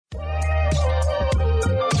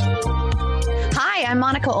I'm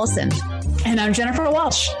Monica Olson. And I'm Jennifer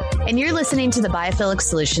Walsh. And you're listening to the Biophilic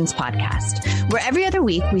Solutions podcast, where every other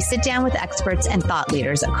week we sit down with experts and thought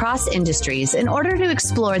leaders across industries in order to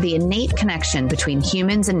explore the innate connection between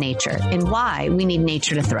humans and nature and why we need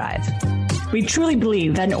nature to thrive. We truly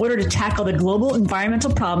believe that in order to tackle the global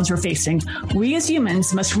environmental problems we're facing, we as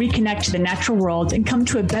humans must reconnect to the natural world and come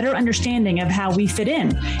to a better understanding of how we fit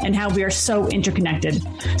in and how we are so interconnected.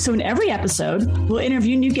 So in every episode, we'll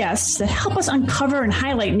interview new guests that help us uncover and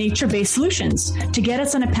highlight nature-based solutions to get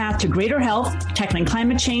us on a path to greater health, tackling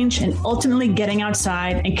climate change, and ultimately getting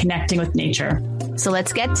outside and connecting with nature. So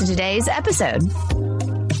let's get to today's episode.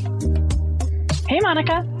 Hey,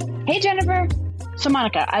 Monica. Hey, Jennifer. So,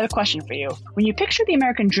 Monica, I have a question for you. When you picture the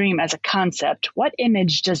American dream as a concept, what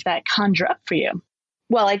image does that conjure up for you?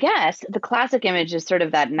 Well, I guess the classic image is sort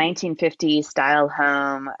of that 1950s style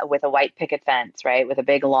home with a white picket fence, right, with a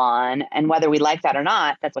big lawn. And whether we like that or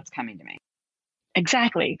not, that's what's coming to me.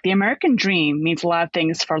 Exactly. The American dream means a lot of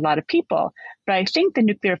things for a lot of people. But I think the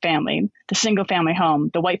nuclear family, the single family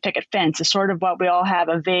home, the white picket fence is sort of what we all have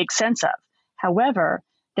a vague sense of. However,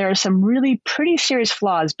 there are some really pretty serious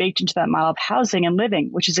flaws baked into that model of housing and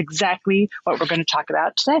living, which is exactly what we're going to talk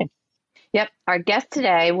about today. Yep. Our guest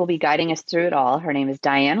today will be guiding us through it all. Her name is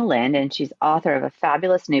Diana Lind, and she's author of a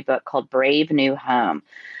fabulous new book called Brave New Home.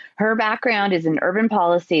 Her background is in urban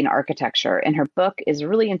policy and architecture, and her book is a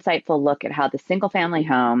really insightful look at how the single-family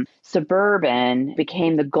home, suburban,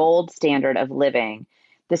 became the gold standard of living.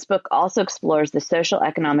 This book also explores the social,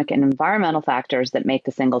 economic, and environmental factors that make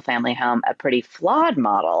the single-family home a pretty flawed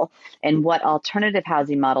model and what alternative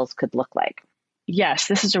housing models could look like. Yes,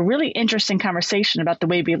 this is a really interesting conversation about the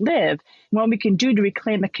way we live and what we can do to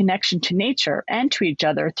reclaim a connection to nature and to each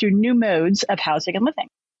other through new modes of housing and living.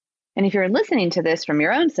 And if you're listening to this from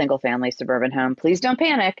your own single-family suburban home, please don't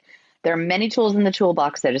panic. There are many tools in the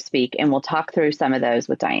toolbox, so to speak, and we'll talk through some of those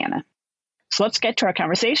with Diana. So let's get to our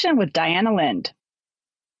conversation with Diana Lind.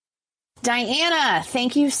 Diana,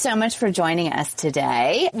 thank you so much for joining us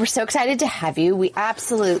today. We're so excited to have you. We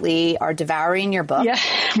absolutely are devouring your book. Yeah,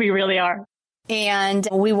 we really are. And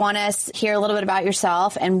we want to hear a little bit about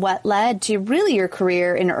yourself and what led to really your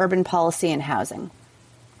career in urban policy and housing.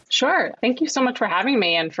 Sure. Thank you so much for having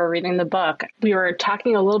me and for reading the book. We were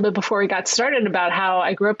talking a little bit before we got started about how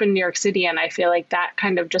I grew up in New York City, and I feel like that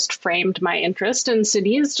kind of just framed my interest in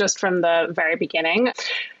cities just from the very beginning.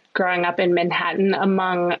 Growing up in Manhattan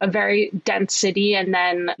among a very dense city, and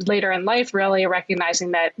then later in life, really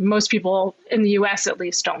recognizing that most people in the US at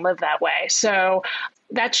least don't live that way. So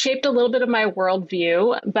that shaped a little bit of my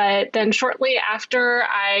worldview. But then shortly after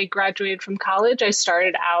I graduated from college, I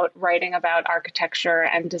started out writing about architecture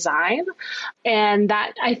and design. And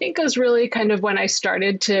that, I think, is really kind of when I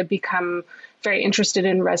started to become very interested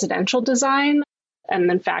in residential design. And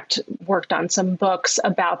in fact, worked on some books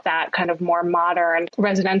about that kind of more modern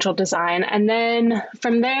residential design. And then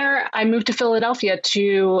from there, I moved to Philadelphia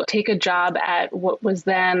to take a job at what was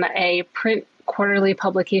then a print quarterly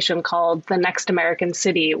publication called The Next American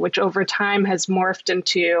City, which over time has morphed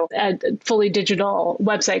into a fully digital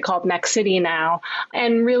website called Next City now.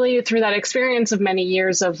 And really through that experience of many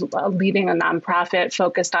years of leading a nonprofit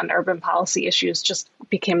focused on urban policy issues, just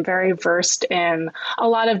became very versed in a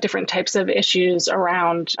lot of different types of issues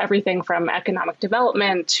around everything from economic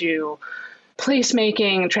development to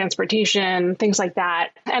placemaking, transportation, things like that.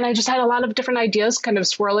 And I just had a lot of different ideas kind of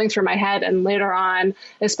swirling through my head. And later on,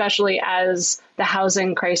 especially as the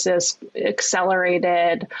housing crisis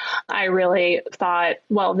accelerated, I really thought,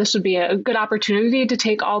 well, this would be a good opportunity to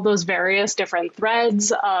take all those various different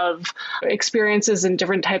threads of experiences in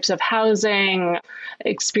different types of housing,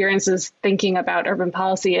 experiences thinking about urban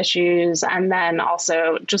policy issues, and then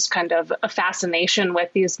also just kind of a fascination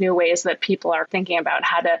with these new ways that people are thinking about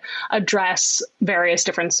how to address various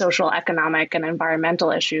different social, economic, and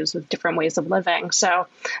environmental issues with different ways of living. So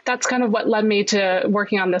that's kind of what led me to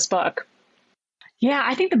working on this book. Yeah,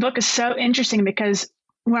 I think the book is so interesting because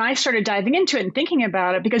when I started diving into it and thinking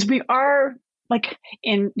about it, because we are like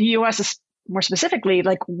in the US more specifically,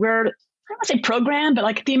 like we're, I don't want to say programmed, but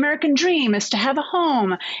like the American dream is to have a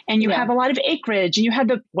home and you have a lot of acreage and you have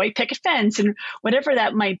the white picket fence and whatever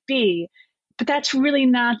that might be. But that's really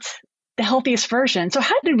not the healthiest version. So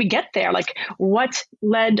how did we get there? Like what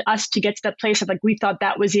led us to get to that place of like, we thought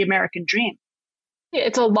that was the American dream?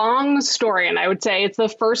 It's a long story, and I would say it's the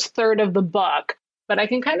first third of the book. But I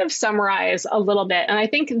can kind of summarize a little bit. And I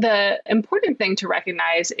think the important thing to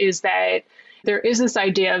recognize is that there is this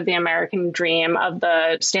idea of the American dream of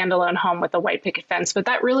the standalone home with the white picket fence, but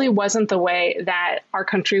that really wasn't the way that our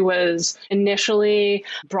country was initially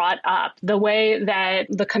brought up. The way that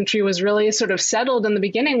the country was really sort of settled in the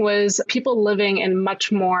beginning was people living in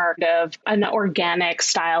much more of an organic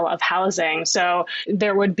style of housing. So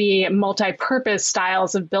there would be multi-purpose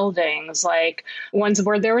styles of buildings, like ones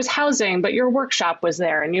where there was housing, but your workshop was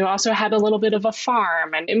there, and you also had a little bit of a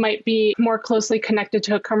farm, and it might be more closely connected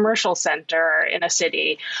to a commercial center in a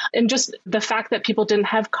city. And just the fact that people didn't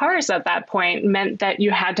have cars at that point meant that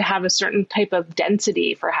you had to have a certain type of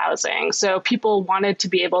density for housing. So people wanted to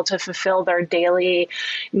be able to fulfill their daily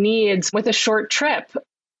needs with a short trip.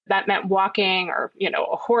 That meant walking or,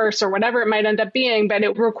 a horse or whatever it might end up being, but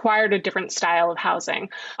it required a different style of housing.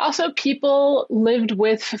 Also, people lived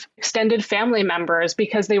with extended family members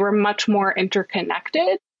because they were much more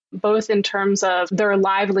interconnected, both in terms of their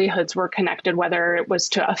livelihoods were connected, whether it was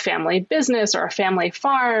to a family business or a family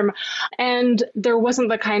farm. And there wasn't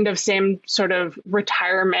the kind of same sort of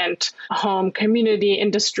retirement home community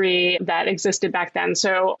industry that existed back then.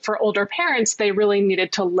 So for older parents, they really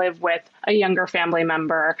needed to live with a younger family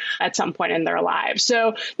member at some point in their lives.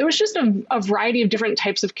 So there was just a variety of different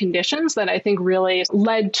types of conditions that I think really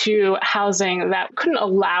led to housing that couldn't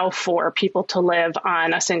allow for people to live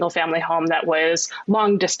on a single family home that was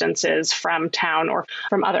long distances from town or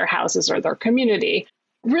from other houses or their community.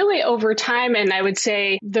 Really over time, and I would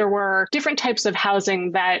say there were different types of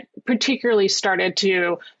housing that particularly started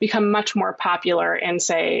to become much more popular in,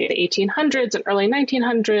 say, the 1800s and early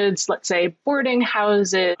 1900s, let's say boarding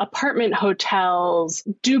houses, apartment hotels,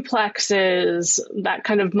 duplexes, that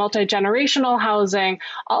kind of multi-generational housing,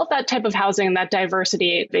 all of that type of housing, that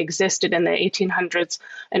diversity existed in the 1800s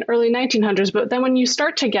and early 1900s. But then when you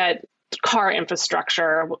start to get car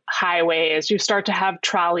infrastructure, highways, you start to have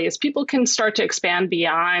trolleys, people can start to expand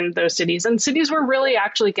beyond those cities. And cities were really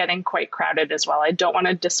actually getting quite crowded as well. I don't want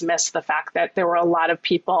to dismiss the fact that there were a lot of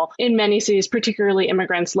people in many cities, particularly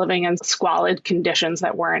immigrants, living in squalid conditions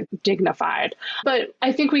that weren't dignified. But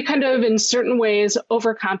I think we kind of, in certain ways,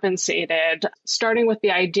 overcompensated, starting with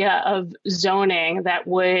the idea of zoning that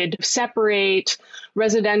would separate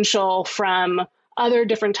residential from other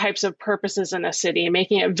different types of purposes in a city,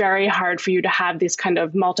 making it very hard for you to have these kind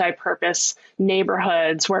of multi-purpose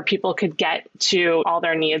neighborhoods where people could get to all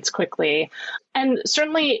their needs quickly. And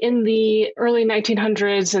certainly in the early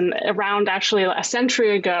 1900s and around actually a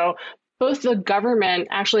century ago, both the government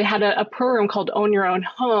actually had a program called Own Your Own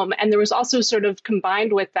Home. And there was also sort of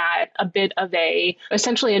combined with that a bit of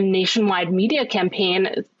essentially a nationwide media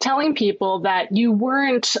campaign telling people that you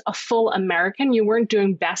weren't a full American, you weren't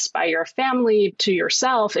doing best by your family to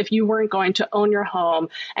yourself if you weren't going to own your home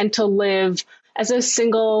and to live as a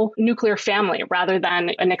single nuclear family rather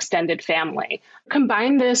than an extended family.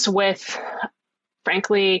 Combine this with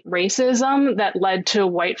frankly, racism that led to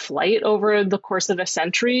white flight over the course of a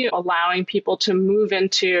century, allowing people to move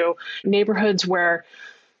into neighborhoods where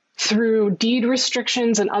through deed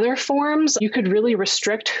restrictions and other forms, you could really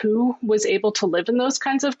restrict who was able to live in those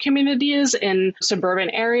kinds of communities in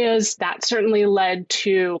suburban areas. That certainly led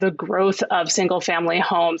to the growth of single-family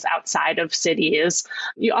homes outside of cities.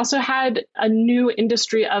 You also had a new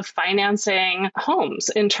industry of financing homes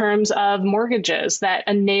in terms of mortgages that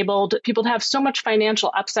enabled people to have so much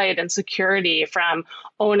financial upside and security from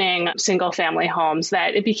owning single-family homes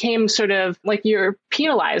that it became sort of like you're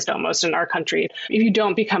penalized almost in our country if you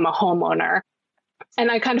don't become a homeowner.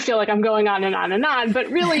 And I kind of feel like I'm going on and on and on, but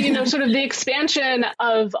really, sort of the expansion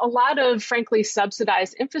of a lot of, frankly,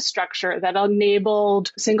 subsidized infrastructure that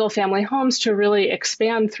enabled single family homes to really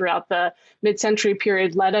expand throughout the mid-century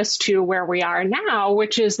period led us to where we are now,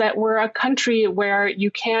 which is that we're a country where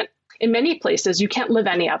in many places, you can't live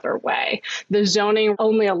any other way. The zoning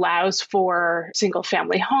only allows for single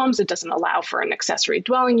family homes. It doesn't allow for an accessory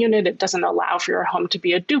dwelling unit. It doesn't allow for your home to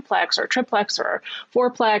be a duplex or triplex or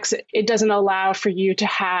fourplex. It doesn't allow for you to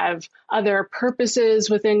have other purposes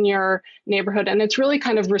within your neighborhood. And it's really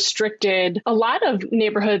kind of restricted a lot of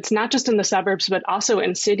neighborhoods, not just in the suburbs, but also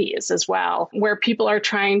in cities as well, where people are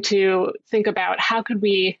trying to think about how could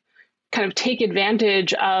we kind of take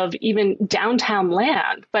advantage of even downtown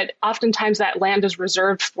land, but oftentimes that land is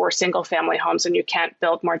reserved for single family homes and you can't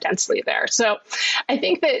build more densely there. So I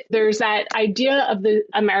think that there's that idea of the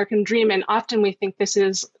American dream, and often we think this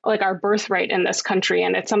is like our birthright in this country,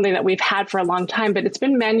 and it's something that we've had for a long time, but it's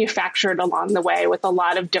been manufactured along the way with a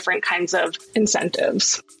lot of different kinds of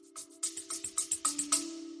incentives.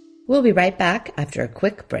 We'll be right back after a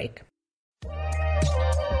quick break.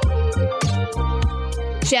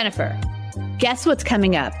 Jennifer, guess what's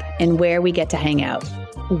coming up and where we get to hang out?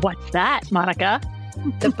 What's that, Monica?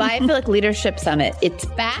 The Biophilic Leadership Summit. It's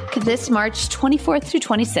back this March 24th through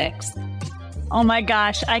 26th. Oh my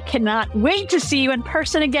gosh, I cannot wait to see you in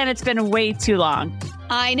person again. It's been way too long.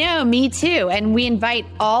 I know, me too. And we invite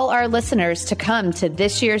all our listeners to come to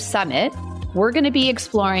this year's summit. We're going to be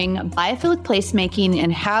exploring biophilic placemaking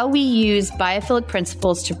and how we use biophilic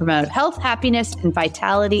principles to promote health, happiness, and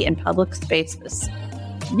vitality in public spaces.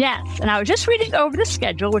 Yes, and I was just reading over the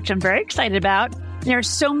schedule, which I'm very excited about. There are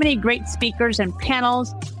so many great speakers and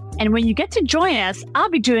panels. And when you get to join us,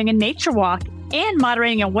 I'll be doing a nature walk and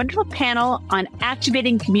moderating a wonderful panel on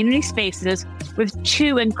activating community spaces with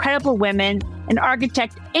two incredible women, an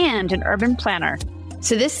architect and an urban planner.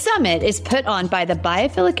 So this summit is put on by the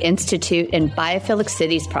Biophilic Institute and Biophilic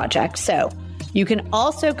Cities Project. So you can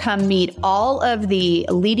also come meet all of the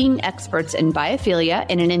leading experts in biophilia.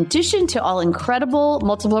 And in addition to all incredible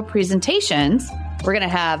multiple presentations, we're going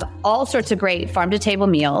to have all sorts of great farm-to-table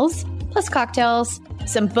meals, plus cocktails,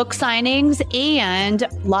 some book signings, and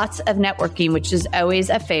lots of networking, which is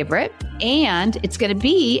always a favorite. And it's going to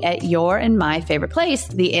be at your and my favorite place,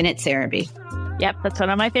 the Inn at Serenbe. Yep, that's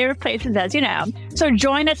one of my favorite places, as you know. So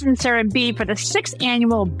join us in Serenbe for the 6th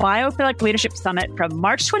Annual Biophilic Leadership Summit from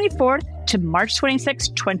March 24th to March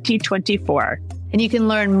 26th, 2024. And you can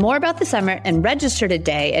learn more about the summit and register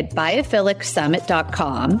today at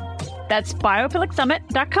biophilic.summit.com. That's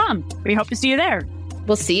biophilic.summit.com. We hope to see you there.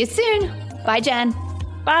 We'll see you soon. Bye, Jen.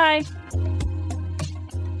 Bye.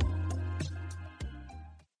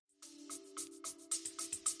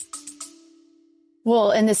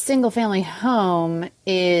 Well, and the single family home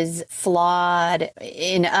is flawed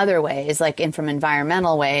in other ways, like from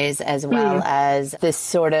environmental ways, as well as this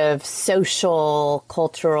sort of social,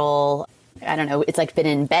 cultural, I don't know, it's like been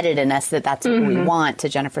embedded in us that's what we want, to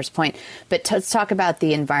Jennifer's point. But let's talk about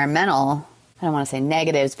the environmental, I don't want to say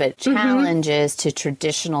negatives, but challenges to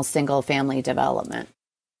traditional single family development.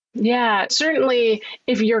 Yeah, certainly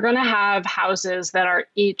if you're going to have houses that are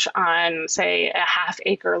each on, say, a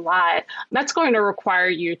half-acre lot, that's going to require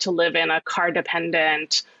you to live in a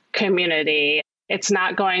car-dependent community. It's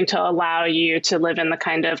not going to allow you to live in the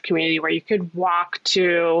kind of community where you could walk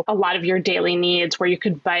to a lot of your daily needs, where you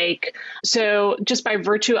could bike. So just by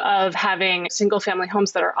virtue of having single-family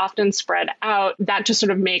homes that are often spread out, that just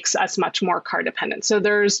sort of makes us much more car-dependent. So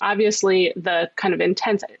there's obviously the kind of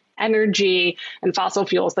intense energy and fossil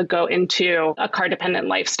fuels that go into a car-dependent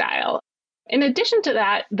lifestyle. In addition to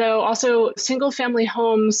that, though, also single family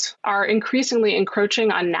homes are increasingly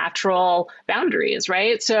encroaching on natural boundaries,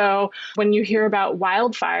 right? So when you hear about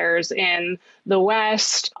wildfires in the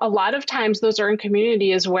West, a lot of times those are in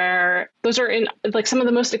communities where those are in like some of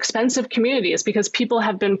the most expensive communities because people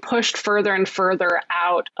have been pushed further and further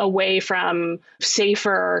out away from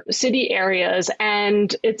safer city areas.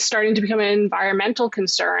 And it's starting to become an environmental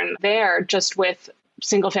concern there just with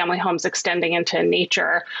single family homes extending into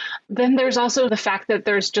nature. Then there's also the fact that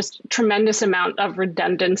there's just tremendous amount of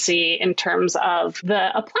redundancy in terms of the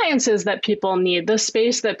appliances that people need, the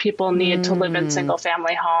space that people need to live in single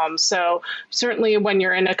family homes. So certainly when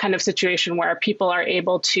you're in a kind of situation where people are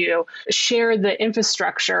able to share the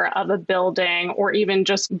infrastructure of a building or even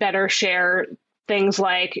just better share things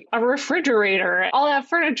like a refrigerator, all that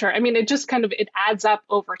furniture. I mean, it just kind of, it adds up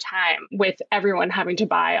over time with everyone having to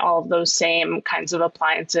buy all of those same kinds of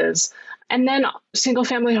appliances. And then single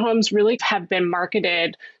family homes really have been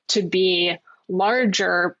marketed to be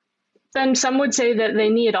larger than some would say that they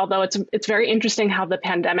need, although it's very interesting how the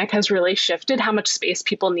pandemic has really shifted how much space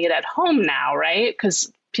people need at home now, right?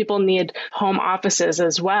 Because people need home offices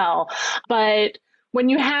as well. But when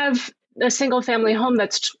you have a single family home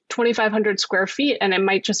that's 2,500 square feet, and it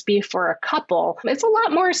might just be for a couple, it's a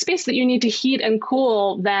lot more space that you need to heat and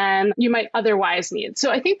cool than you might otherwise need.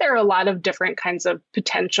 So I think there are a lot of different kinds of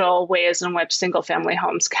potential ways in which single family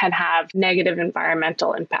homes can have negative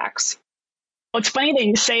environmental impacts. Well, it's funny that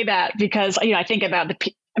you say that because, I think about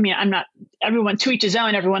everyone to each his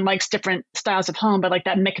own, everyone likes different styles of home, but like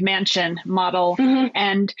that McMansion model.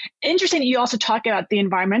 And interesting that you also talk about the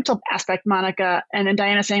environmental aspect, Monica, and then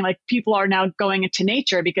Diana saying like people are now going into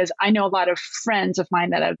nature, because I know a lot of friends of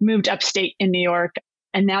mine that have moved upstate in New York,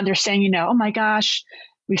 and now they're saying, oh my gosh,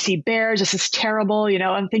 we see bears. This is terrible.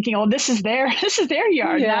 I'm thinking, oh, this is their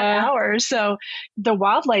yard, not ours. So the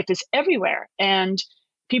wildlife is everywhere, and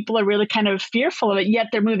people are really kind of fearful of it. Yet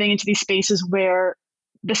they're moving into these spaces where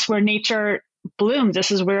nature blooms. This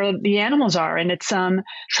is where the animals are. And it's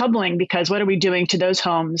troubling, because what are we doing to those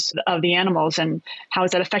homes of the animals, and how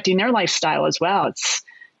is that affecting their lifestyle as well? It's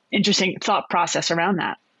interesting thought process around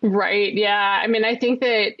that. Right. Yeah. I mean, I think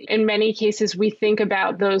that in many cases, we think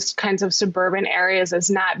about those kinds of suburban areas as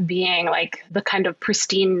not being like the kind of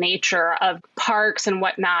pristine nature of parks and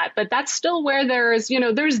whatnot. But that's still where there's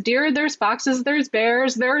deer, there's foxes, there's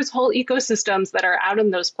bears, there's whole ecosystems that are out in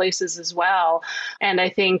those places as well. And I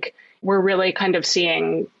think we're really kind of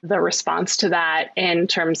seeing the response to that in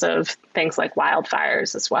terms of things like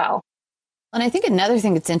wildfires as well. And I think another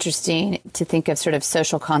thing that's interesting to think of sort of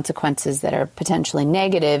social consequences that are potentially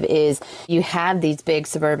negative is you have these big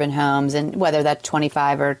suburban homes, and whether that's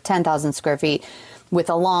 25 or 10,000 square feet with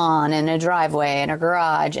a lawn and a driveway and a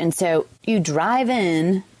garage. And so you drive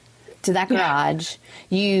in to that garage,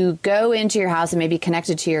 you go into your house and maybe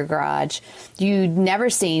connected to your garage. You never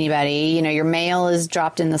see anybody. Your mail is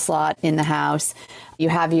dropped in the slot in the house. You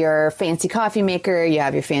have your fancy coffee maker, you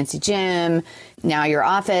have your fancy gym, now your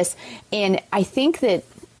office. And I think that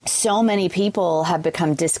so many people have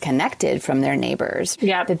become disconnected from their neighbors,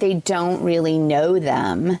 that they don't really know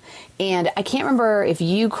them. And I can't remember if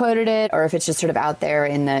you quoted it or if it's just sort of out there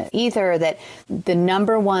in the ether that the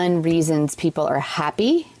number one reasons people are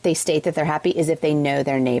happy, they state that they're happy, is if they know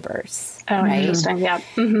their neighbors. Oh, right? Interesting. Yeah.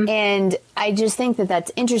 Mm-hmm. And I just think that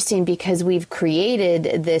that's interesting because we've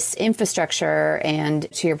created this infrastructure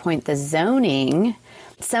and, to your point, the zoning.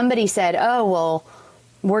 Somebody said, oh, well,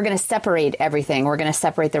 we're going to separate everything. We're going to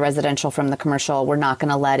separate the residential from the commercial. We're not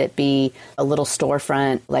going to let it be a little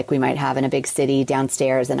storefront like we might have in a big city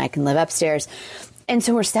downstairs and I can live upstairs. And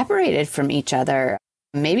so we're separated from each other,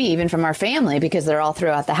 maybe even from our family because they're all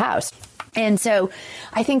throughout the house. And so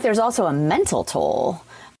I think there's also a mental toll.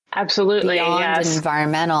 Absolutely. Beyond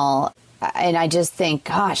environmental. And I just think,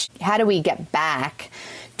 gosh, how do we get back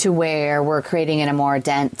to where we're creating in a more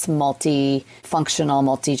dense, multi-functional,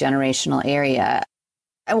 multi-generational area?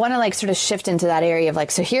 I want to sort of shift into that area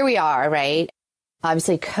of so here we are, right?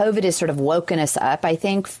 Obviously, COVID has sort of woken us up, I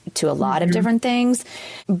think, to a lot of different things,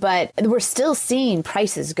 but we're still seeing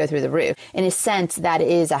prices go through the roof. In a sense, that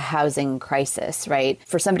is a housing crisis, right?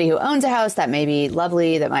 For somebody who owns a house, that may be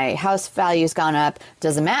lovely, that my house value's gone up.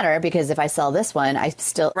 Doesn't matter because if I sell this one, I'm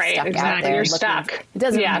still stuck out there. You're stuck. It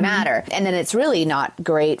doesn't matter. And then it's really not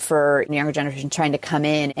great for the younger generation trying to come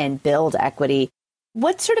in and build equity.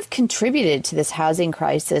 What sort of contributed to this housing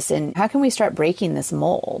crisis, and how can we start breaking this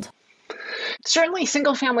mold? Certainly,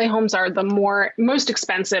 single family homes are the most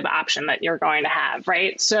expensive option that you're going to have,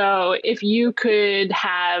 right? So if you could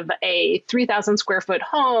have a 3,000 square foot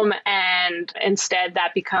home and instead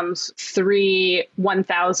that becomes 3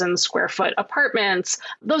 1,000 square foot apartments,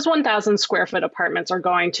 those 1,000 square foot apartments are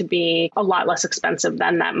going to be a lot less expensive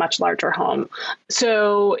than that much larger home.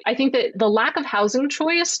 So I think that the lack of housing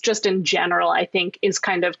choice, just in general, I think is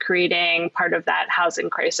kind of creating part of that housing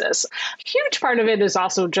crisis. A huge part of it is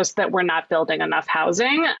also just that we're not building enough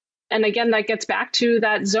housing. And again, that gets back to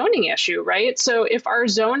that zoning issue, right? So if our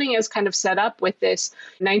zoning is kind of set up with this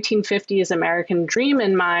 1950s American dream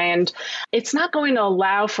in mind, it's not going to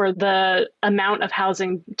allow for the amount of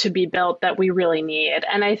housing to be built that we really need.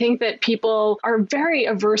 And I think that people are very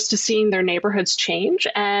averse to seeing their neighborhoods change.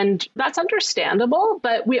 And that's understandable.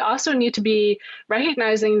 But we also need to be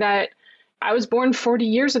recognizing that I was born 40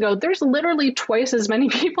 years ago. There's literally twice as many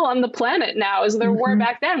people on the planet now as there were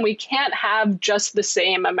back then. We can't have just the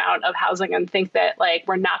same amount of housing and think that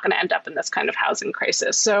we're not going to end up in this kind of housing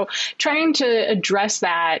crisis. So trying to address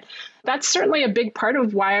that, that's certainly a big part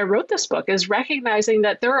of why I wrote this book, is recognizing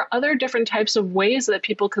that there are other different types of ways that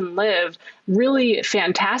people can live really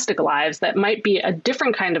fantastic lives that might be a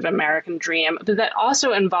different kind of American dream, but that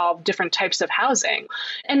also involve different types of housing.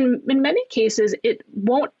 And in many cases, it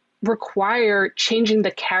won't require changing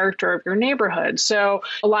the character of your neighborhood. So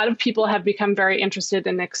a lot of people have become very interested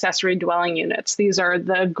in accessory dwelling units. These are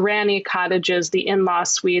the granny cottages, the in-law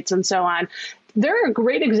suites, and so on. They're a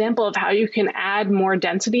great example of how you can add more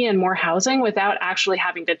density and more housing without actually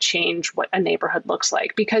having to change what a neighborhood looks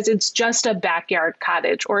like, because it's just a backyard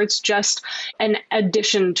cottage or it's just an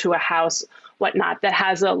addition to a house, whatnot, that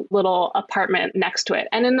has a little apartment next to it.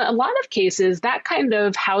 And in a lot of cases, that kind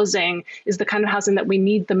of housing is the kind of housing that we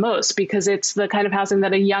need the most, because it's the kind of housing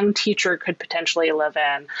that a young teacher could potentially live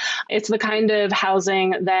in. It's the kind of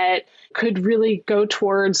housing that could really go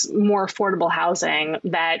towards more affordable housing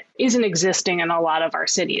that isn't existing in a lot of our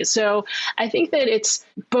cities. So I think that it's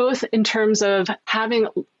both in terms of having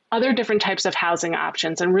other different types of housing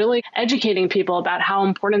options and really educating people about how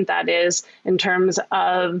important that is in terms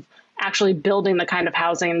of actually building the kind of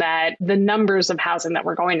housing that the numbers of housing that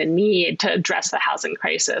we're going to need to address the housing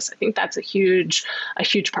crisis. I think that's a huge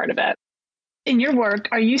part of it. In your work,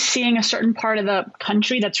 are you seeing a certain part of the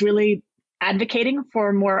country that's really advocating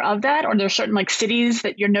for more of that? Or there's certain like cities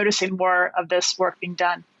that you're noticing more of this work being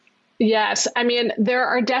done? Yes. I mean, there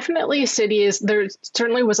are definitely cities. There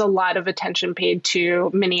certainly was a lot of attention paid to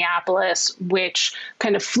Minneapolis, which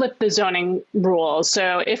kind of flipped the zoning rules.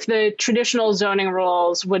 So if the traditional zoning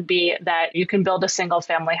rules would be that you can build a single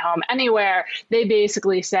family home anywhere, they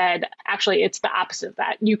basically said, actually, it's the opposite of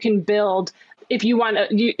that. You can build if you want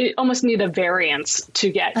to, you almost need a variance to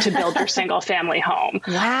get to build your single family home.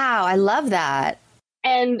 Wow. I love that.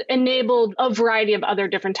 And enabled a variety of other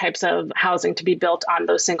different types of housing to be built on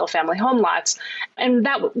those single family home lots. And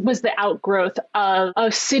that was the outgrowth of a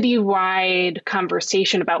citywide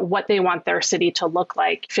conversation about what they want their city to look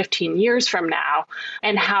like 15 years from now,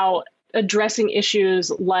 and how addressing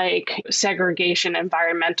issues like segregation,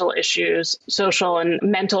 environmental issues, social and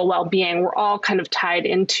mental well-being were all kind of tied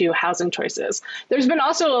into housing choices. There's been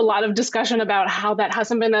also a lot of discussion about how that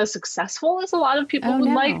hasn't been as successful as a lot of people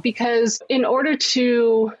would like, because in order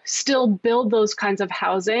to still build those kinds of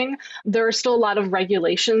housing, there are still a lot of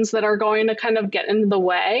regulations that are going to kind of get in the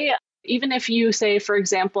way. Even if you say, for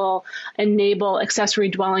example, enable accessory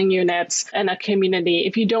dwelling units in a community,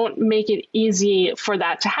 if you don't make it easy for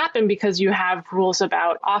that to happen because you have rules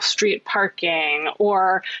about off-street parking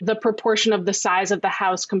or the proportion of the size of the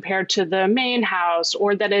house compared to the main house,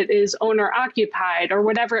 or that it is owner occupied or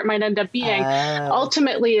whatever it might end up being,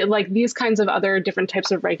 ultimately, like these kinds of other different types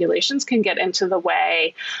of regulations can get into the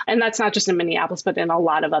way. And that's not just in Minneapolis, but in a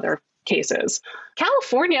lot of other cases.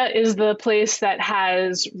 California is the place that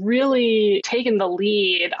has really taken the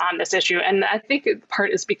lead on this issue. And I think part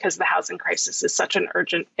is because the housing crisis is such an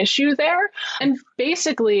urgent issue there. And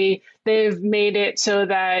basically, they've made it so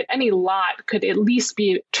that any lot could at least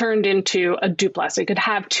be turned into a duplex. It could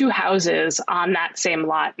have two houses on that same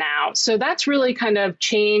lot now. So that's really kind of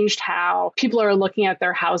changed how people are looking at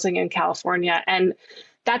their housing in California. And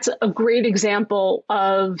that's a great example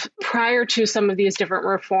of, prior to some of these different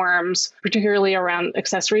reforms, particularly around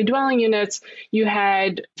accessory dwelling units, you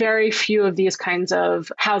had very few of these kinds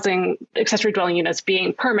of housing accessory dwelling units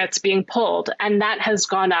permits being pulled, and that has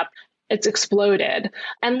gone up. It's exploded.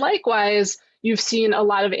 And likewise, you've seen a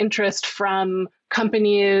lot of interest from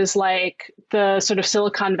companies like the sort of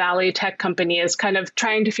Silicon Valley tech companies kind of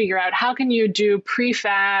trying to figure out how can you do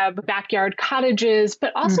prefab backyard cottages,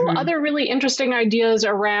 but also other really interesting ideas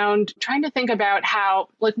around trying to think about how,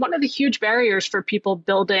 like, one of the huge barriers for people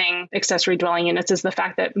building accessory dwelling units is the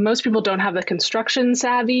fact that most people don't have the construction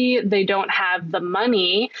savvy. They don't have the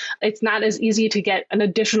money. It's not as easy to get an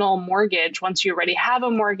additional mortgage once you already have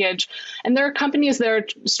a mortgage. And there are companies that are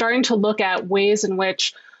starting to look at ways in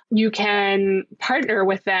which you can partner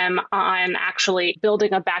with them on actually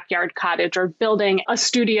building a backyard cottage or building a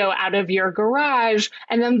studio out of your garage,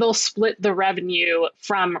 and then they'll split the revenue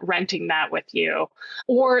from renting that with you.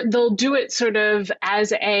 Or they'll do it sort of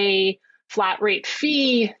as a flat rate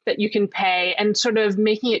fee that you can pay, and sort of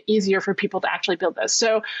making it easier for people to actually build this.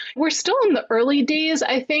 So we're still in the early days,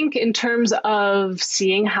 I think, in terms of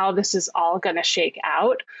seeing how this is all going to shake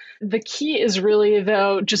out. The key is really,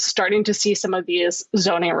 though, just starting to see some of these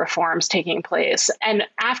zoning reforms taking place. And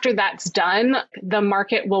after that's done, the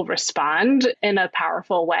market will respond in a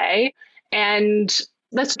powerful way. And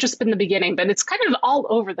that's just been the beginning, but it's kind of all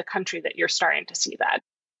over the country that you're starting to see that.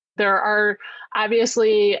 There are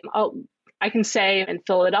obviously, I can say in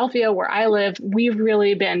Philadelphia, where I live, we've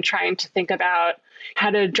really been trying to think about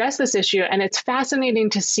how to address this issue. And it's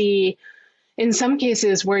fascinating to see in some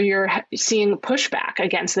cases where you're seeing pushback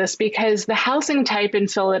against this, because the housing type in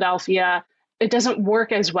Philadelphia, it doesn't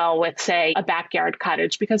work as well with, say, a backyard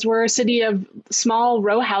cottage, because we're a city of small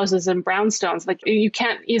row houses and brownstones. Like, you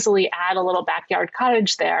can't easily add a little backyard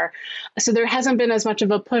cottage there. So there hasn't been as much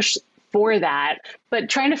of a push for that, but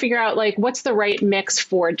trying to figure out, like, what's the right mix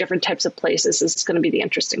for different types of places is going to be the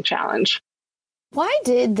interesting challenge. Why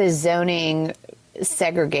did the zoning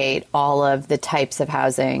segregate all of the types of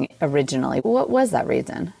housing originally? What was that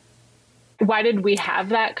reason? Why did we have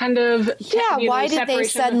that kind of why did they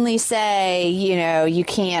suddenly say, you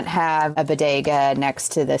can't have a bodega next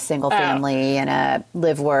to the single family and a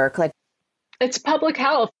live work? Like, it's public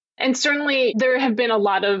health. And certainly there have been a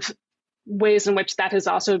lot of ways in which that has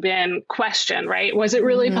also been questioned, right? Was it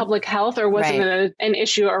really public health, or was it an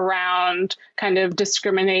issue around kind of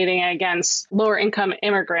discriminating against lower income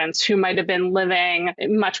immigrants who might have been living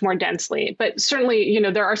much more densely? But certainly,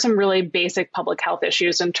 there are some really basic public health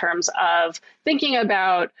issues in terms of thinking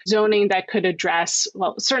about zoning that could address,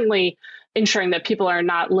 well, certainly ensuring that people are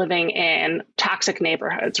not living in toxic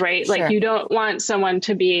neighborhoods, right? Sure. Like you don't want someone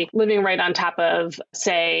to be living right on top of,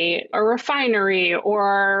 say, a refinery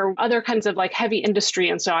or other kinds of like heavy industry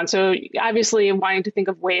and so on. So obviously wanting to think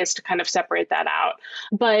of ways to kind of separate that out.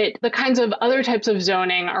 But the kinds of other types of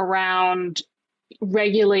zoning around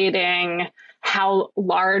regulating how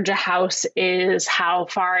large a house is, how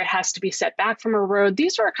far it has to be set back from a road.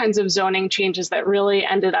 These are kinds of zoning changes that really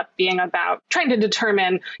ended up being about trying to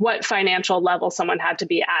determine what financial level someone had to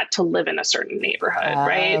be at to live in a certain neighborhood,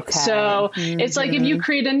 right? Okay. So it's like if you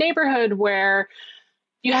create a neighborhood where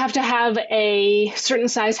you have to have a certain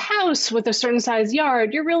size house with a certain size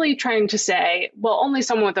yard, you're really trying to say, well, only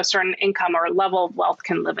someone with a certain income or level of wealth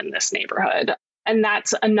can live in this neighborhood. And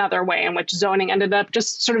that's another way in which zoning ended up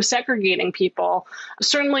just sort of segregating people.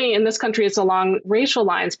 Certainly in this country, it's along racial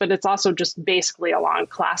lines, but it's also just basically along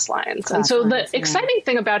class lines. And so the exciting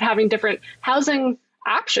thing about having different housing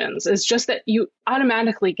options is just that you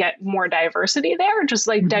automatically get more diversity there, just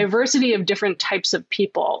like diversity of different types of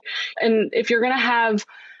people. And if you're going to have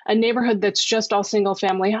a neighborhood that's just all single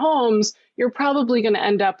family homes, you're probably going to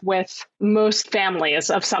end up with most families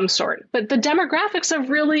of some sort. But the demographics of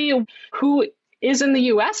really who is in the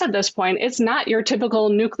US at this point, it's not your typical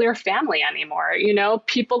nuclear family anymore. You know,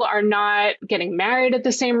 people are not getting married at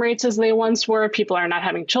the same rates as they once were. People are not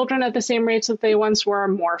having children at the same rates that they once were.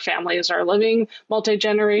 More families are living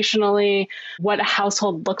multi-generationally. What a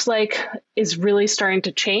household looks like is really starting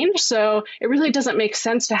to change. So it really doesn't make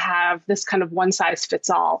sense to have this kind of one size fits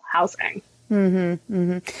all housing.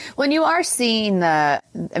 When you are seeing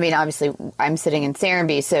obviously I'm sitting in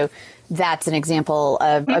Serenbe, so that's an example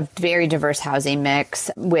of a very diverse housing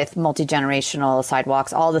mix with multi-generational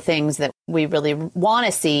sidewalks, all the things that we really want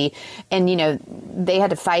to see. And, you know, they had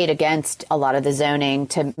to fight against a lot of the zoning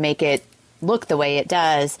to make it look the way it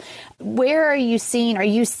does. Where are you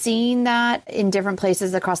seeing that in different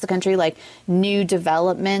places across the country, like new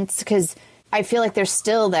developments? Because I feel like there's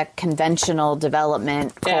still that conventional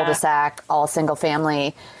development, cul-de-sac, all single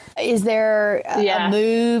family. Is there a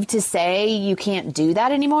move to say you can't do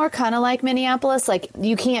that anymore? Kind of like Minneapolis, like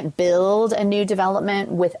you can't build a new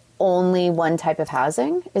development with only one type of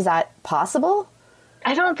housing. Is that possible?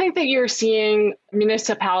 I don't think that you're seeing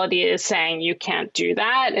municipalities saying you can't do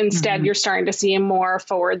that. Instead, you're starting to see more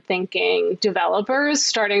forward-thinking developers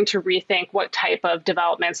starting to rethink what type of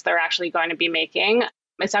developments they're actually going to be making.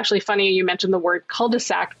 It's actually funny you mentioned the word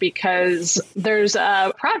cul-de-sac because there's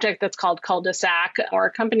a project that's called Cul-de-sac, or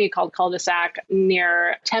a company called Cul-de-sac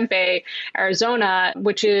near Tempe, Arizona,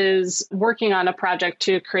 which is working on a project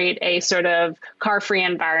to create a sort of car-free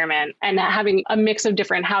environment and having a mix of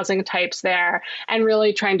different housing types there and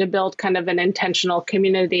really trying to build kind of an intentional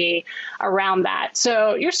community around that.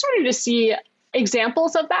 So you're starting to see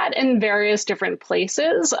examples of that in various different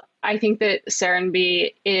places. I think that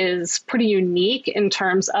Serenbe is pretty unique in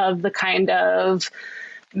terms of the kind of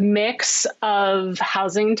mix of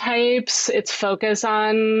housing types, its focus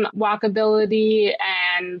on walkability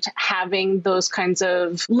and having those kinds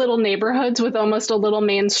of little neighborhoods with almost a little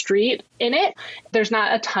main street in it. There's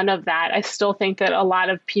not a ton of that. I still think that a lot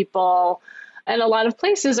of people and a lot of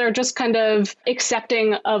places are just kind of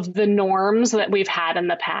accepting of the norms that we've had in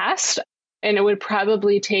the past. And it would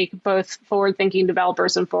probably take both forward-thinking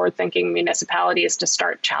developers and forward-thinking municipalities to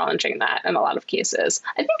start challenging that in a lot of cases.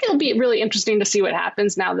 I think it'll be really interesting to see what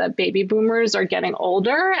happens now that baby boomers are getting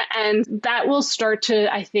older. And that will start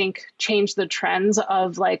to, I think, change the trends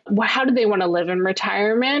of like, how do they want to live in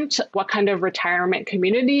retirement? What kind of retirement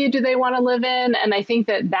community do they want to live in? And I think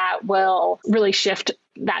that that will really shift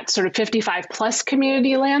that sort of 55 plus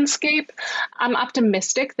community landscape. I'm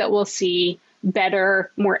optimistic that we'll see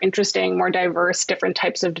better, more interesting, more diverse, different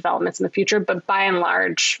types of developments in the future. But by and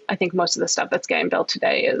large, I think most of the stuff that's getting built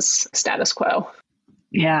today is status quo.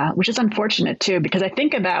 Yeah, which is unfortunate too, because I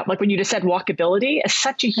think about like when you just said walkability is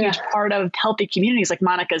such a huge part of healthy communities like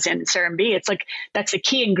Monica's in Serenbe. It's like that's the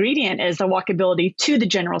key ingredient is the walkability to the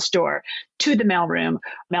general store, to the mailroom,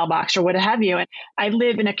 mailbox, or what have you. And I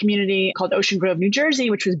live in a community called Ocean Grove, New Jersey,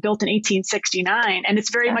 which was built in 1869. And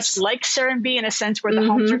it's very much like Serenbe in a sense where the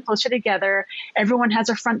homes are closer together. Everyone has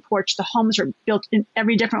a front porch. The homes are built in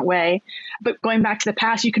every different way. But going back to the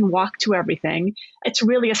past, you can walk to everything. It's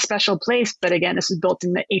really a special place. But again, this was built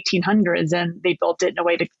in the 1800s and they built it in a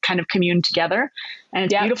way to kind of commune together. And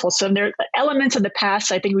it's beautiful. So there are elements of the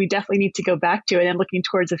past I think we definitely need to go back to. And then looking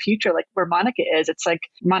towards the future, like where Monica is, it's like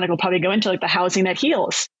Monica will probably go into like the housing that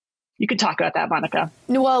heals. You could talk about that, Monica.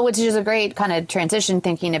 Well, which is a great kind of transition,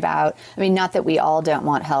 thinking about, I mean, not that we all don't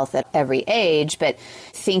want health at every age, but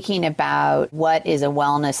thinking about what is a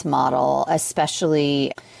wellness model,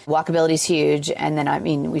 especially walkability is huge. And then, I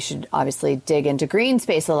mean, we should obviously dig into green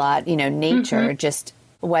space a lot, nature, just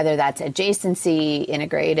whether that's adjacency,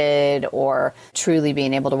 integrated, or truly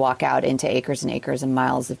being able to walk out into acres and acres and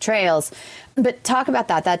miles of trails. But talk about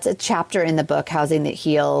that. That's a chapter in the book, Housing That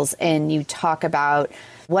Heals. And you talk about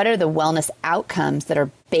what are the wellness outcomes that are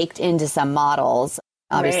baked into some models.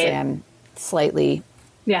 Obviously, right. I'm slightly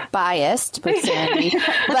biased with Sandy.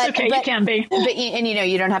 But, okay, you can be. But,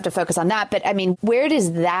 you don't have to focus on that. But I mean, where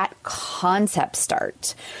does that concept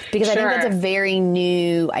start? Because I think that's a very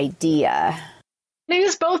new idea. I think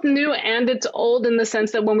it's both new and it's old in the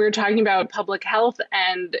sense that when we were talking about public health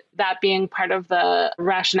and that being part of the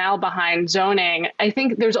rationale behind zoning, I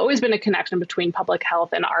think there's always been a connection between public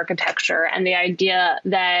health and architecture and the idea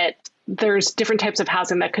that there's different types of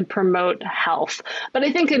housing that could promote health. But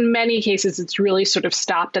I think in many cases, it's really sort of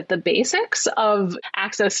stopped at the basics of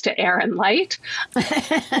access to air and light.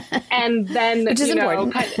 And then, which is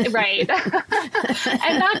important. Right.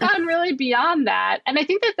 And not gone really beyond that. And I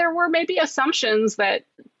think that there were maybe assumptions that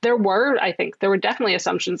there were definitely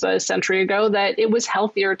assumptions a century ago that it was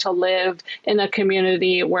healthier to live in a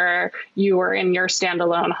community where you were in your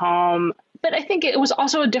standalone home. But I think it was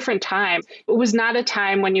also a different time. It was not a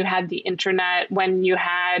time when you had the internet, when you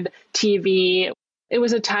had TV. It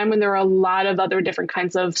was a time when there were a lot of other different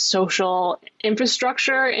kinds of social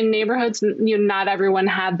infrastructure in neighborhoods. Not everyone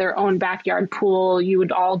had their own backyard pool. You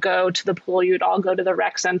would all go to the pool. You would all go to the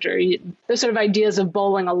rec center. The sort of ideas of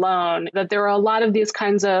bowling alone, that there were a lot of these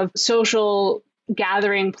kinds of social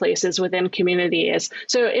gathering places within communities.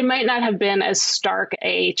 So it might not have been as stark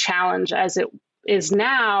a challenge as it is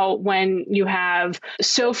now when you have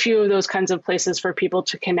so few of those kinds of places for people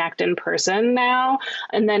to connect in person now.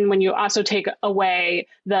 And then when you also take away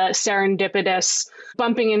the serendipitous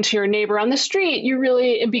bumping into your neighbor on the street,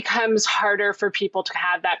 it becomes harder for people to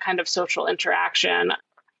have that kind of social interaction.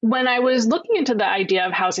 When I was looking into the idea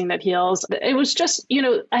of housing that heals, it was just,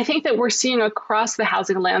 I think that we're seeing across the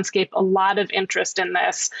housing landscape a lot of interest in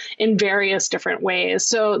this in various different ways.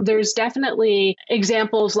 So there's definitely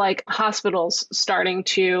examples like hospitals starting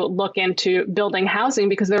to look into building housing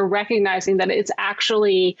because they're recognizing that it's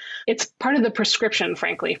part of the prescription,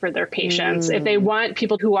 frankly, for their patients. If they want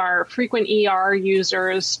people who are frequent ER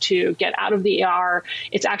users to get out of the ER,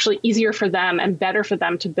 it's actually easier for them and better for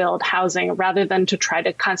them to build housing rather than to try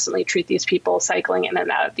to constantly treat these people cycling in and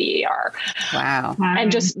out of the ER. Wow. And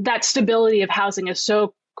just that stability of housing is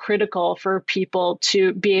so critical for people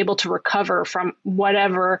to be able to recover from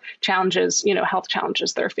whatever challenges, health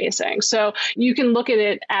challenges they're facing. So you can look at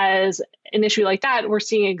it as an issue like that. We're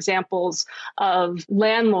seeing examples of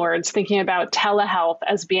landlords thinking about telehealth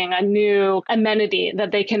as being a new amenity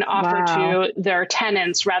that they can offer to their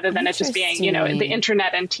tenants rather than it just being, the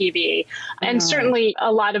internet and TV. And certainly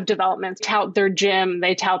a lot of developments tout their gym,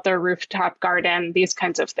 they tout their rooftop garden, these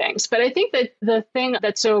kinds of things. But I think that the thing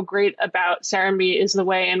that's so great about Serenbe is the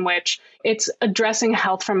way in which it's addressing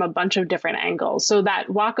health from a bunch of different angles. So that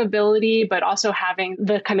walkability, but also having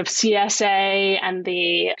the kind of CSA and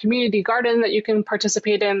the community garden that you can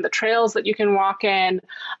participate in, the trails that you can walk in.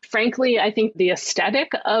 Frankly, I think the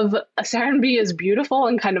aesthetic of Serenbe is beautiful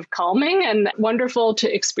and kind of calming and wonderful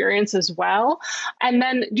to experience as well. And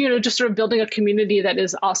then, just sort of building a community that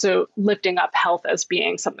is also lifting up health as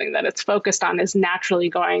being something that it's focused on is naturally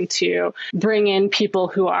going to bring in people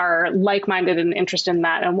who are like-minded and interested in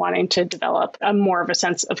that and wanting to develop more of a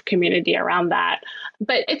sense of community around that.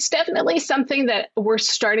 But it's definitely something that we're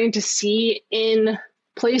starting to see in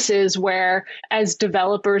places where, as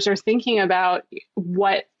developers are thinking about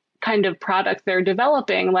what kind of product they're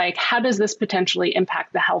developing, like how does this potentially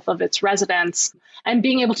impact the health of its residents? And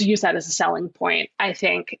being able to use that as a selling point, I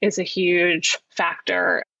think, is a huge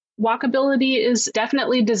factor. Walkability is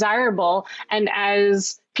definitely desirable. And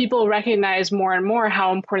as people recognize more and more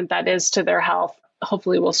how important that is to their health,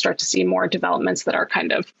 hopefully we'll start to see more developments that are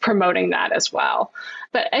kind of promoting that as well.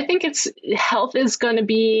 But I think health is going to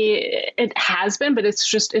be, it has been, but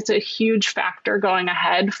it's a huge factor going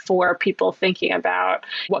ahead for people thinking about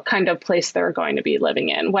what kind of place they're going to be living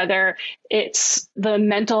in, whether it's the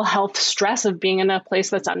mental health stress of being in a place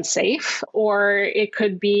that's unsafe, or it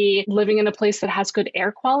could be living in a place that has good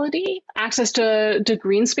air quality, access to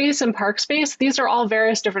green space and park space. These are all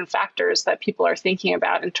various different factors that people are thinking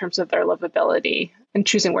about in terms of their livability and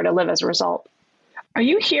choosing where to live as a result. Are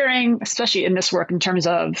you hearing, especially in this work, in terms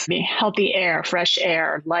of healthy air, fresh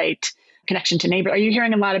air, light, connection to neighbor, are you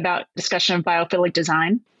hearing a lot about discussion of biophilic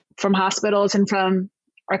design from hospitals and from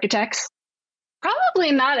architects?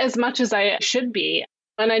 Probably not as much as I should be.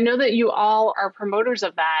 And I know that you all are promoters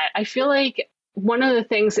of that. I feel like one of the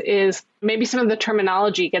things is maybe some of the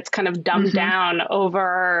terminology gets kind of dumbed down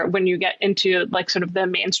over when you get into like sort of the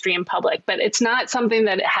mainstream public, but it's not something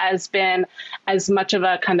that has been as much of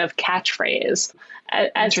a kind of catchphrase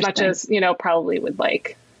as much as, probably would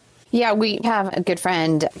like. Yeah, we have a good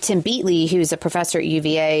friend, Tim Beatley, who's a professor at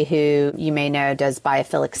UVA, who you may know does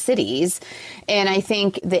biophilic cities. And I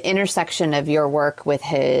think the intersection of your work with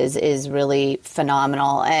his is really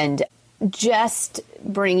phenomenal. And just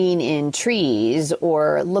bringing in trees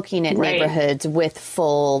or looking at neighborhoods with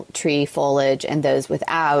full tree foliage and those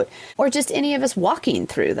without, or just any of us walking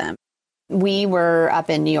through them. We were up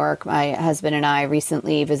in New York, my husband and I,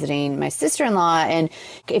 recently visiting my sister-in-law. And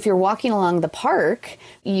if you're walking along the park,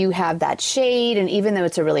 you have that shade. And even though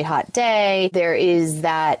it's a really hot day, there is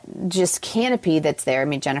that just canopy that's there. I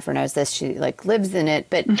mean, Jennifer knows this. She lives in it.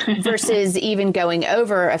 But versus even going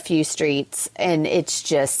over a few streets and it's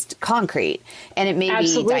just concrete. And it may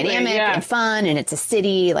be dynamic and fun and it's a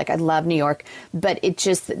city. I love New York. But it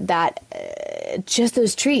just just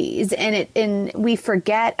those trees. And we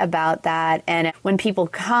forget about that. And when people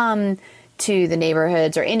come to the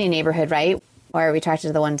neighborhoods or any neighborhood, right, where we talk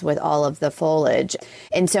to the ones with all of the foliage.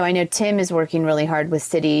 And so I know Tim is working really hard with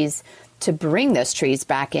cities to bring those trees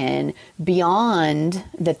back in beyond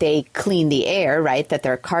that they clean the air, right, that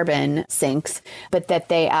they're carbon sinks, but that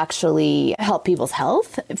they actually help people's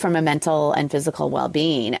health from a mental and physical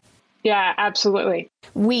well-being. Yeah, absolutely.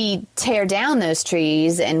 We tear down those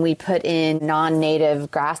trees and we put in non-native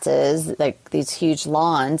grasses, like these huge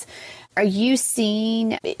lawns. Are you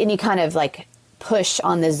seeing any kind of push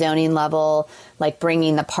on the zoning level,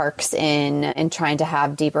 bringing the parks in and trying to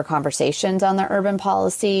have deeper conversations on the urban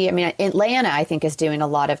policy? I mean, Atlanta, I think, is doing a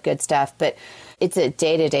lot of good stuff, but it's a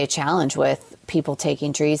day-to-day challenge with people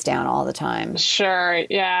taking trees down all the time. Sure.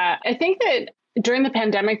 Yeah. I think that during the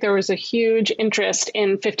pandemic, there was a huge interest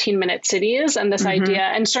in 15-minute cities and this idea.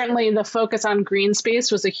 And certainly the focus on green space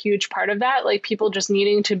was a huge part of that, people just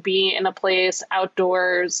needing to be in a place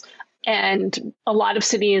outdoors. And a lot of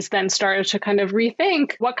cities then started to kind of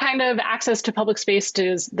rethink what kind of access to public space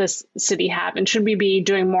does this city have? And should we be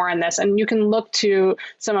doing more on this? And you can look to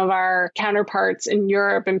some of our counterparts in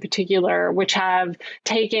Europe in particular, which have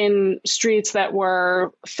taken streets that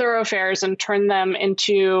were thoroughfares and turned them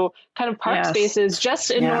into kind of park spaces just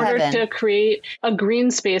in order to create a green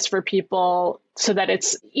space for people so that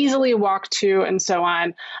it's easily walked to and so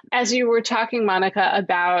on. As you were talking, Monica,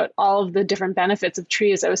 about all of the different benefits of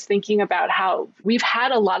trees, I was thinking about how we've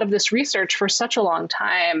had a lot of this research for such a long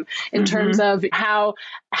time in terms of how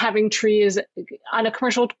having trees on a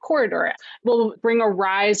commercial corridor will bring a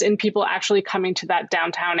rise in people actually coming to that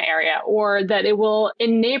downtown area, or that it will,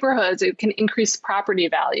 in neighborhoods, it can increase property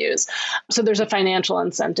values. So there's a financial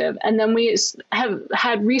incentive. And then we have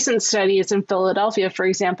had recent studies in Philadelphia, for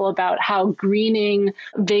example, about how greening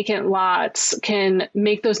vacant lots can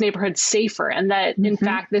make those neighborhoods safer. And that, in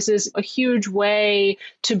fact, this is a huge way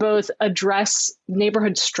to both address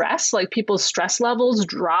neighborhood stress, people's stress levels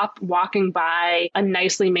drop walking by a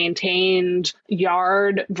nicely maintained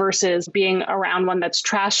yard versus being around one that's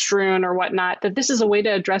trash strewn or whatnot, that this is a way to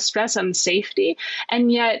address stress and safety.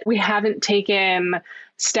 And yet we haven't taken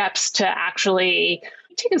steps to actually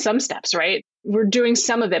taken some steps, right? We're doing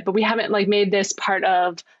some of it, but we haven't made this part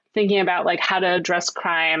of thinking about how to address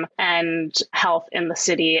crime and health in the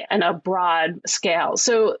city on a broad scale.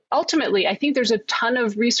 So ultimately, I think there's a ton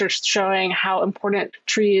of research showing how important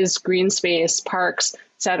trees, green space, parks,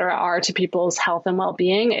 et cetera, are to people's health and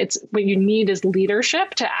well-being. It's what you need is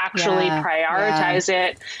leadership to actually prioritize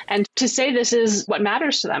it and to say this is what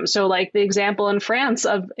matters to them. So the example in France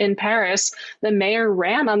in Paris, the mayor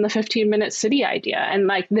ran on the 15-minute city idea.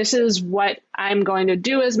 And this is what I'm going to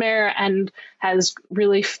do as mayor, and has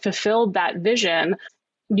really fulfilled that vision.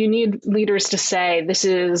 You need leaders to say, this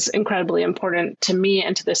is incredibly important to me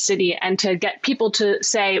and to the city, and to get people to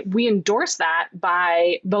say, we endorse that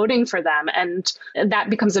by voting for them. And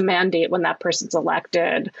that becomes a mandate when that person's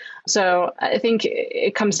elected. So I think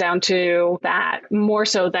it comes down to that more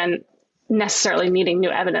so than necessarily needing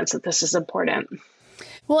new evidence that this is important.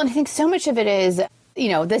 Well, and I think so much of it is,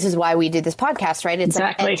 this is why we did this podcast, right? It's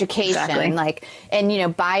education.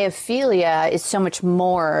 And biophilia is so much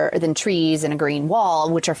more than trees and a green wall,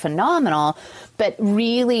 which are phenomenal, but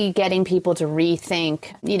really getting people to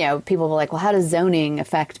rethink, people were like, well, how does zoning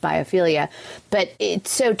affect biophilia? But it's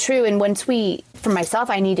so true. And for myself,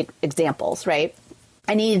 I need examples, right?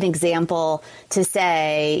 I need an example to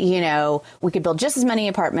say, we could build just as many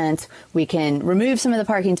apartments, we can remove some of the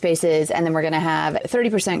parking spaces, and then we're going to have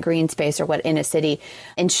 30% green space or what in a city,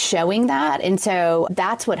 and showing that. And so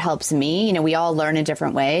that's what helps me. We all learn in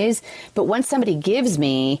different ways. But once somebody gives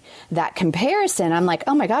me that comparison, I'm like,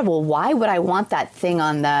 oh my God, well, why would I want that thing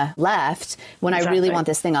on the left when I really want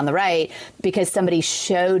this thing on the right? Because somebody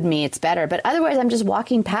showed me it's better. But otherwise, I'm just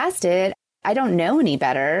walking past it. I don't know any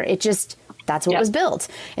better. That's what was built.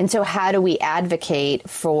 And so how do we advocate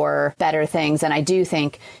for better things? And I do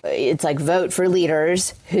think it's like vote for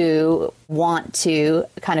leaders who want to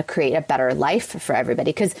kind of create a better life for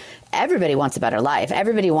everybody, because everybody wants a better life.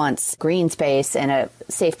 Everybody wants green space and a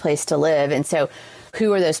safe place to live. And so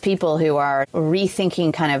who are those people who are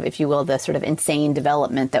rethinking kind of, if you will, the sort of insane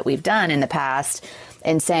development that we've done in the past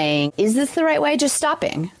and saying, is this the right way? Just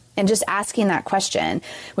stopping. And just asking that question,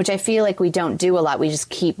 which I feel like we don't do a lot. We just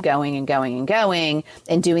keep going and going and going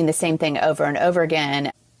and doing the same thing over and over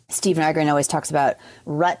again. Stephen Nygren always talks about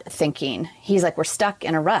rut thinking. He's like, we're stuck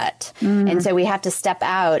in a rut. Mm-hmm. And so we have to step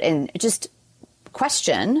out and just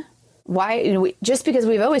question why, just because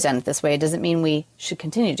we've always done it this way, it doesn't mean we should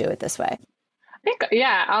continue to do it this way. I think,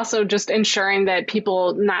 also just ensuring that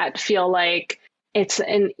people not feel like it's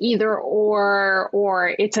an either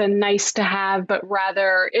or it's a nice to have, but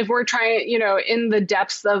rather if we're trying, in the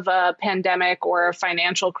depths of a pandemic or a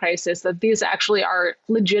financial crisis, that these actually are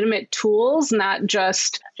legitimate tools, not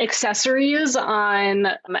just accessories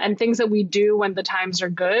and things that we do when the times are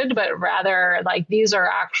good, but rather like these are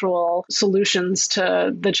actual solutions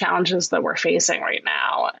to the challenges that we're facing right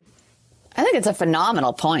now. I think it's a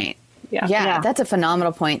phenomenal point. Yeah, that's a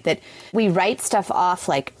phenomenal point, that we write stuff off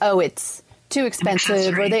like, oh, it's too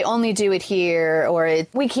expensive, or they only do it here, or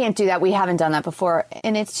we can't do that. We haven't done that before.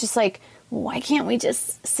 And it's just like, why can't we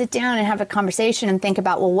just sit down and have a conversation and think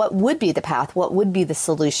about, well, what would be the path? What would be the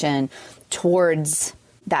solution towards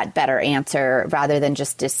that better answer, rather than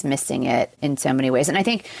just dismissing it in so many ways? And I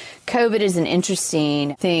think COVID is an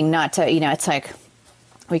interesting thing, not to, it's like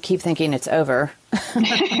we keep thinking it's over. But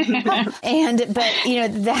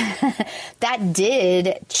that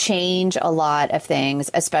did change a lot of things,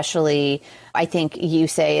 especially, I think you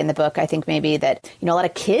say in the book, I think maybe that, a lot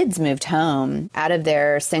of kids moved home out of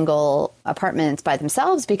their single apartments by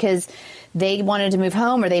themselves because they wanted to move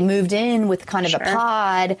home, or they moved in with kind of a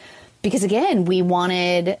pod, because again, we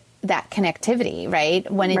wanted that connectivity, right?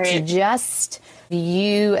 When it's just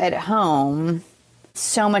you at home,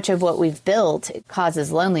 so much of what we've built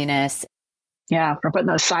causes loneliness. Yeah, we're putting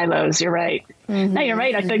those silos. You're right. Mm-hmm. No, you're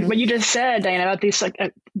right. I think what you just said, Diana, about these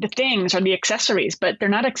the things or the accessories, but they're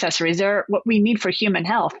not accessories. They're what we need for human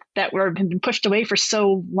health that we've been pushed away for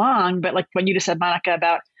so long. But like what you just said, Monica,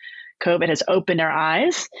 about COVID has opened our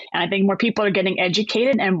eyes. And I think more people are getting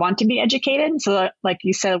educated and want to be educated. So like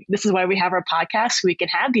you said, this is why we have our podcast, so we can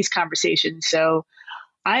have these conversations. So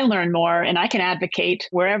I learn more and I can advocate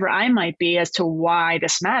wherever I might be as to why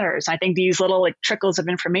this matters. I think these little trickles of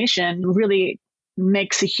information really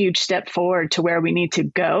makes a huge step forward to where we need to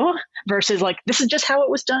go, versus this is just how it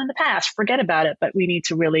was done in the past. Forget about it. But we need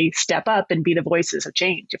to really step up and be the voices of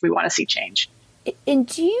change if we want to see change. And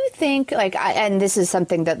do you think and this is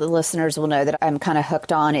something that the listeners will know that I'm kind of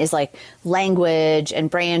hooked on, is language and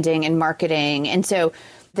branding and marketing. And so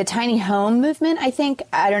the tiny home movement, I think,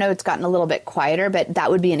 I don't know, it's gotten a little bit quieter, but that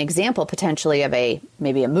would be an example potentially of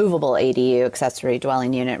maybe a movable ADU, accessory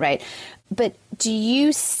dwelling unit, right? But do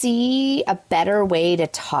you see a better way to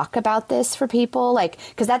talk about this for people?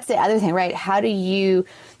 Because that's the other thing, right? How do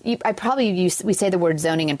we say the word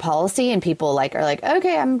zoning and policy, and people are like,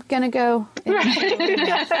 okay, I'm going to go. And you're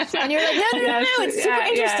like, no, it's super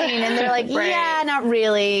interesting. And they're like, yeah, not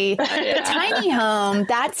really. But tiny home,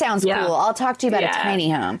 that sounds cool. I'll talk to you about a tiny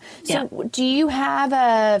home. So do you have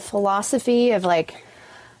a philosophy of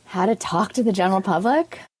how to talk to the general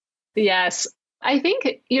public? Yes. I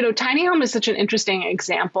think, tiny home is such an interesting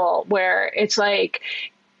example where it's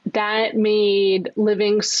that made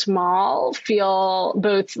living small feel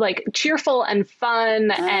both cheerful and fun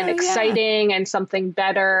and exciting and something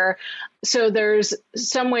better. So there's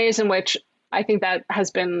some ways in which I think that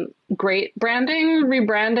has been great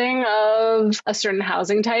rebranding of a certain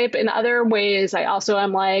housing type. In other ways, I also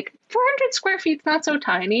am 400 square feet's not so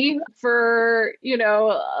tiny for,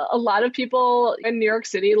 a lot of people in New York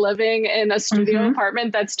City living in a studio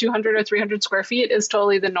apartment that's 200 or 300 square feet is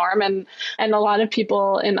totally the norm. And a lot of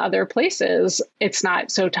people in other places, it's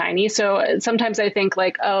not so tiny. So sometimes I think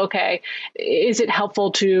okay, is it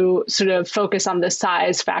helpful to sort of focus on the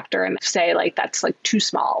size factor and say that's too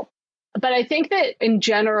small? But I think that in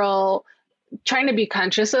general, trying to be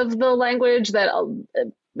conscious of the language that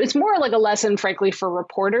it's more like a lesson, frankly, for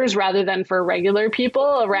reporters rather than for regular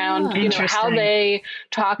people around, how they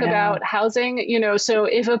talk about housing. So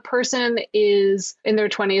if a person is in their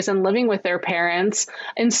 20s and living with their parents,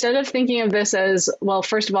 instead of thinking of this as, well,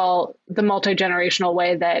 first of all, the multi-generational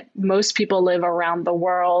way that most people live around the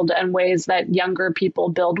world and ways that younger people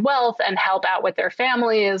build wealth and help out with their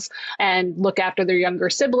families and look after their younger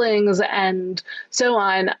siblings and so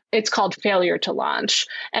on, it's called failure to launch.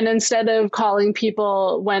 And instead of calling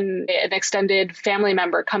people when an extended family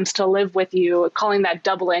member comes to live with you, calling that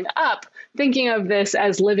doubling up, thinking of this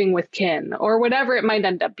as living with kin or whatever it might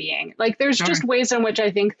end up being. Like there's just ways in which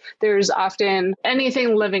I think there's often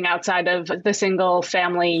anything living outside of the single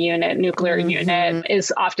family unit, nuclear unit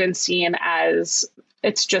is often seen as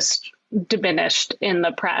it's just diminished in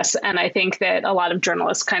the press. And I think that a lot of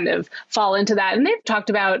journalists kind of fall into that. And they've talked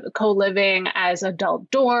about co-living as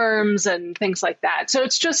adult dorms and things like that. So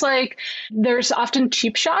it's just like there's often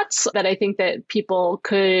cheap shots that I think that people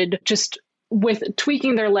could just, with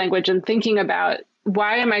tweaking their language and thinking about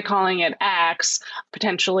why am I calling it X,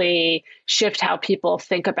 potentially shift how people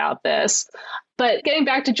think about this. But getting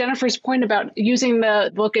back to Jennifer's point about using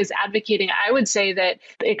the book as advocating, I would say that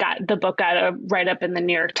the book got a write-up in the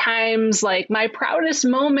New York Times. Like my proudest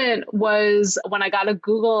moment was when I got a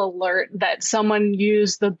Google alert that someone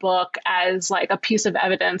used the book as like a piece of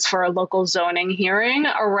evidence for a local zoning hearing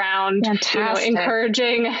around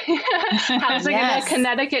encouraging housing in a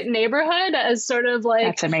Connecticut neighborhood as sort of like,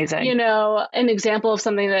 that's amazing. An example of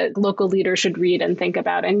something that local leaders should read and think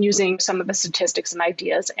about, and using some of the statistics and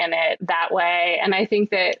ideas in it that way. And I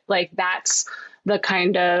think that that's the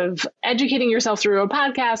kind of educating yourself through a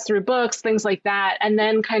podcast, through books, things like that, and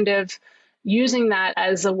then kind of using that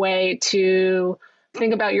as a way to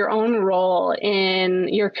think about your own role in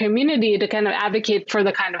your community to kind of advocate for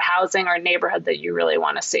the kind of housing or neighborhood that you really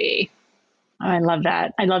want to see. I love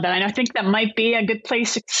that. And I think that might be a good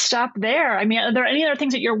place to stop there. I mean, are there any other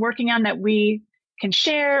things that you're working on that we can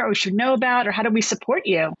share or should know about, or how do we support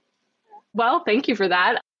you? Well, thank you for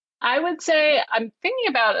that. I would say I'm thinking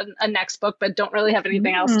about a next book, but don't really have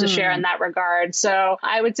anything else to share in that regard. So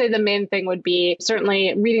I would say the main thing would be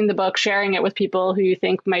certainly reading the book, sharing it with people who you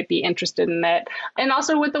think might be interested in it, and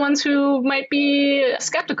also with the ones who might be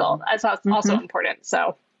skeptical. That's also important.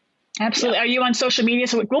 So absolutely. Yeah. Are you on social media?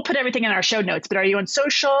 So we'll put everything in our show notes, but are you on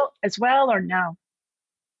social as well or no?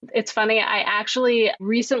 It's funny. I actually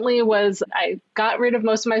recently I got rid of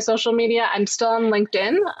most of my social media. I'm still on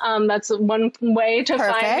LinkedIn. That's one way to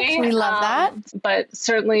find me. We love that. But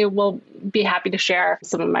certainly we'll be happy to share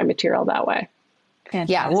some of my material that way. Fantastic.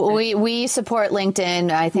 Yeah, we support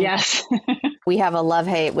LinkedIn. I think we have a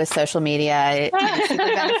love-hate with social media. It's super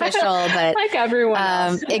beneficial, but like everyone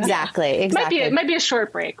else. Exactly. It might be a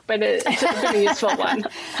short break, but it's been a useful one.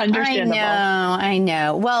 Understandable. I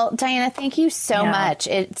know. Well, Diana, thank you so much.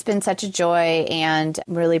 It's been such a joy and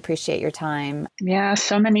really appreciate your time. Yeah,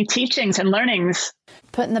 so many teachings and learnings.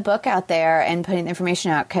 Putting the book out there and putting the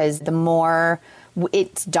information out, because the more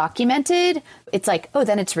it's documented, it's like, oh,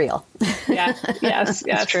 then it's real. Yeah. Yes.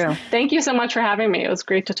 That's true. Thank you so much for having me. It was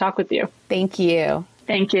great to talk with you. Thank you.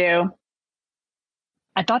 Thank you.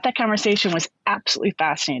 I thought that conversation was absolutely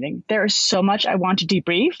fascinating. There is so much I want to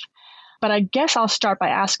debrief, but I guess I'll start by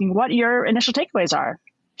asking what your initial takeaways are.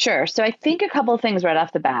 Sure. So I think a couple of things right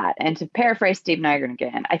off the bat, and to paraphrase Steve Nygren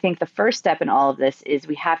again, I think the first step in all of this is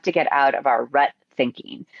we have to get out of our rut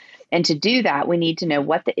thinking. And to do that, we need to know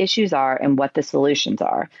what the issues are and what the solutions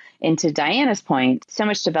are. And to Diana's point, so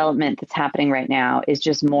much development that's happening right now is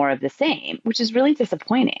just more of the same, which is really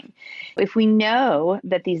disappointing. If we know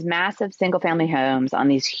that these massive single-family homes on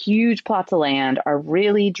these huge plots of land are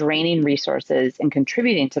really draining resources and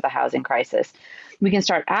contributing to the housing crisis, we can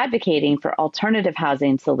start advocating for alternative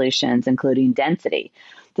housing solutions, including density.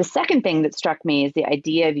 The second thing that struck me is the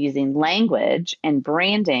idea of using language and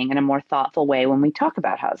branding in a more thoughtful way when we talk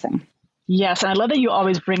about housing. Yes, and I love that you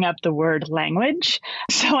always bring up the word language.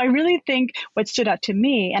 So I really think what stood out to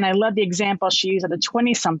me, and I love the example she used of the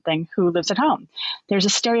 20-something who lives at home. There's a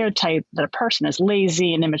stereotype that a person is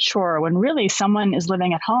lazy and immature when really someone is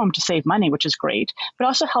living at home to save money, which is great, but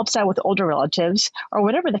also helps out with older relatives or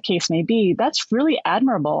whatever the case may be. That's really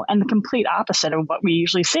admirable and the complete opposite of what we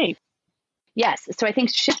usually see. Yes. So I think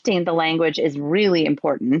shifting the language is really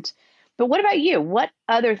important. But what about you? What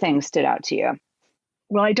other things stood out to you?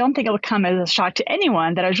 Well, I don't think it will come as a shock to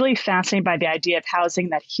anyone that I was really fascinated by the idea of housing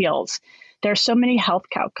that heals. There are so many health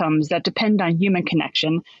outcomes that depend on human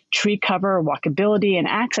connection, tree cover, walkability, and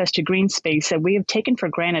access to green space that we have taken for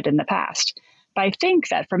granted in the past. But I think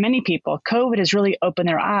that for many people, COVID has really opened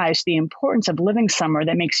their eyes to the importance of living somewhere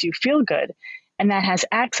that makes you feel good and that has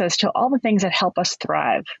access to all the things that help us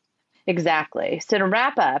thrive. Exactly. So to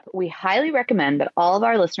wrap up, we highly recommend that all of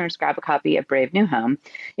our listeners grab a copy of Brave New Home.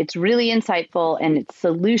 It's really insightful and it's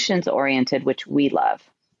solutions oriented, which we love.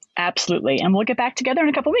 Absolutely. And we'll get back together in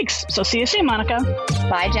a couple of weeks. So see you soon, Monica.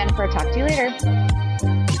 Bye, Jennifer. Talk to you later.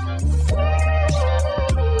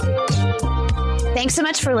 Thanks so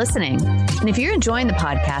much for listening. And if you're enjoying the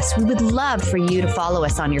podcast, we would love for you to follow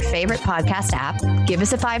us on your favorite podcast app, give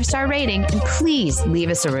us a 5-star rating, and please leave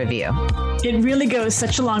us a review. It really goes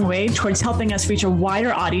such a long way towards helping us reach a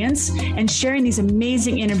wider audience and sharing these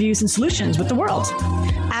amazing interviews and solutions with the world.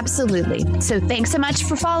 Absolutely. So thanks so much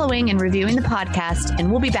for following and reviewing the podcast,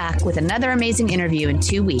 and we'll be back with another amazing interview in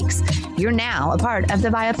 2 weeks. You're now a part of the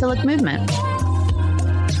Biophilic movement.